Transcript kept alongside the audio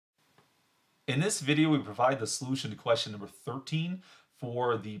In this video, we provide the solution to question number 13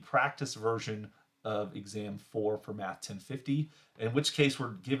 for the practice version of exam 4 for Math 1050, in which case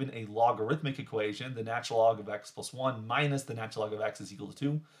we're given a logarithmic equation, the natural log of x plus 1 minus the natural log of x is equal to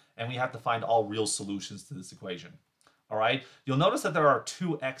 2, and we have to find all real solutions to this equation. All right, you'll notice that there are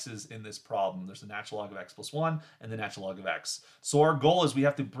two x's in this problem. There's the natural log of x plus 1 and the natural log of x. So our goal is we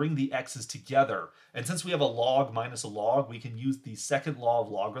have to bring the x's together. And since we have a log minus a log, we can use the second law of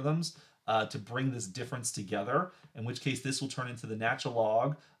logarithms to bring this difference together, in which case this will turn into the natural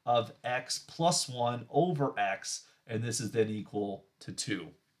log of x plus 1 over x, and this is then equal to 2,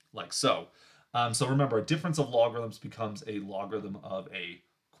 like so. So remember, a difference of logarithms becomes a logarithm of a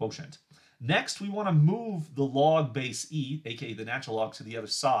quotient. Next, we want to move the log base e, aka the natural log, to the other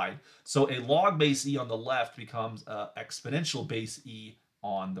side. So a log base e on the left becomes exponential base e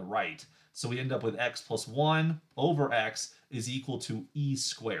on the right. So we end up with x plus 1 over x is equal to e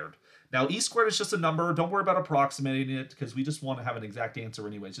squared. Now, e squared is just a number. Don't worry about approximating it because we just want to have an exact answer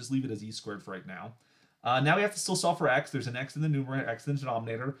anyways. Just leave it as e squared for right now. Now we have to still solve for x. There's an x in the numerator, x in the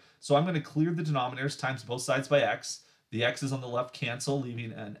denominator. So I'm going to clear the denominators times both sides by x. The x's on the left cancel,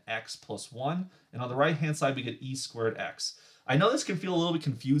 leaving an x plus 1. And on the right-hand side, we get e squared x. I know this can feel a little bit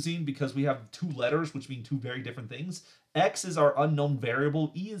confusing because we have two letters, which mean two very different things. X is our unknown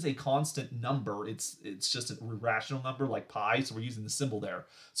variable. E is a constant number. It's just a rational number like pi, so we're using the symbol there.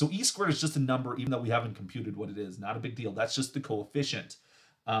 So e squared is just a number, even though we haven't computed what it is. Not a big deal. That's just the coefficient.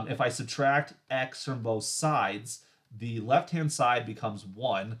 If I subtract x from both sides, the left-hand side becomes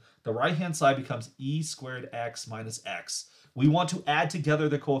 1. The right-hand side becomes e squared x minus x. We want to add together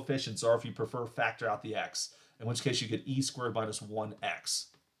the coefficients, or if you prefer, factor out the x, in which case you get e squared minus 1x.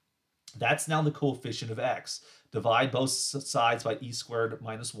 That's now the coefficient of x. Divide both sides by e squared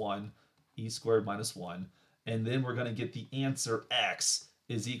minus 1, e squared minus 1, and then we're going to get the answer x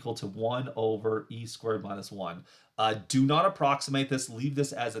is equal to 1 over e squared minus 1. Do not approximate this. Leave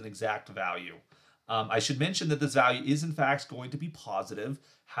this as an exact value. I should mention that this value is in fact going to be positive.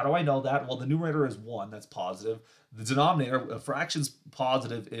 How do I know that? Well, the numerator is 1, that's positive. The denominator, a fraction's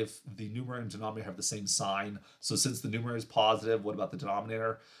positive if the numerator and denominator have the same sign. So since the numerator is positive, what about the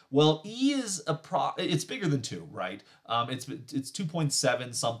denominator? Well, e is it's bigger than 2, right? It's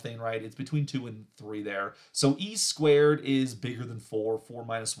 2.7 something, right? It's between 2 and 3 there. So e squared is bigger than 4. 4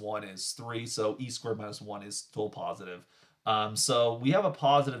 minus 1 is 3, so e squared minus 1 is still positive. So we have a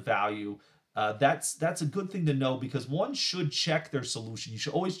positive value. That's a good thing to know because one should check their solution. You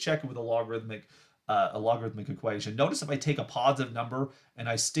should always check it with a logarithmic equation. Notice if I take a positive number and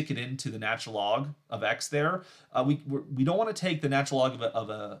I stick it into the natural log of x there, we don't want to take the natural log of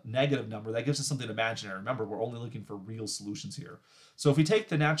a negative number. That gives us something imaginary. Remember, we're only looking for real solutions here. So if we take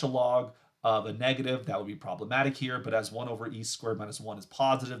the natural log of a negative, that would be problematic here, but as 1 over e squared minus 1 is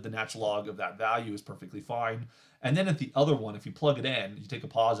positive, the natural log of that value is perfectly fine. And then at the other one, if you plug it in, you take a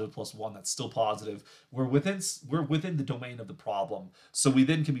positive plus 1, that's still positive. We're within the domain of the problem. So we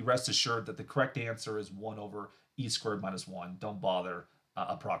then can be rest assured that the correct answer is 1 over e squared minus 1. Don't bother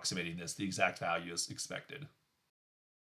approximating this. The exact value is expected.